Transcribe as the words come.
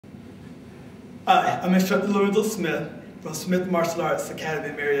Hi, I'm instructor Lorenzo Smith from Smith Martial Arts Academy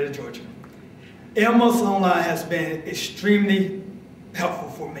in Marietta, Georgia. AMOS Online has been extremely helpful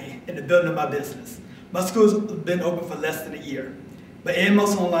for me in the building of my business. My school's been open for less than a year, but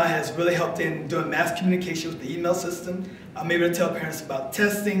AMOS Online has really helped in doing mass communication with the email system. I'm able to tell parents about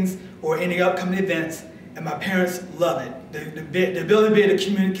testings or any upcoming events, and my parents love it. The ability to be able to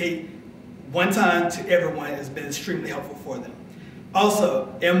communicate one time to everyone has been extremely helpful for them.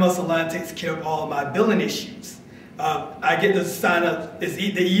 Also, AMOS Online takes care of all of my billing issues. I get to sign up, the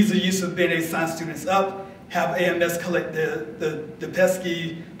ease of use of being able to sign students up, have AMS collect the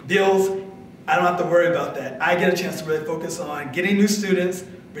pesky bills. I don't have to worry about that. I get a chance to really focus on getting new students,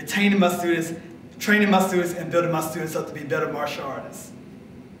 retaining my students, training my students, and building my students up to be better martial artists.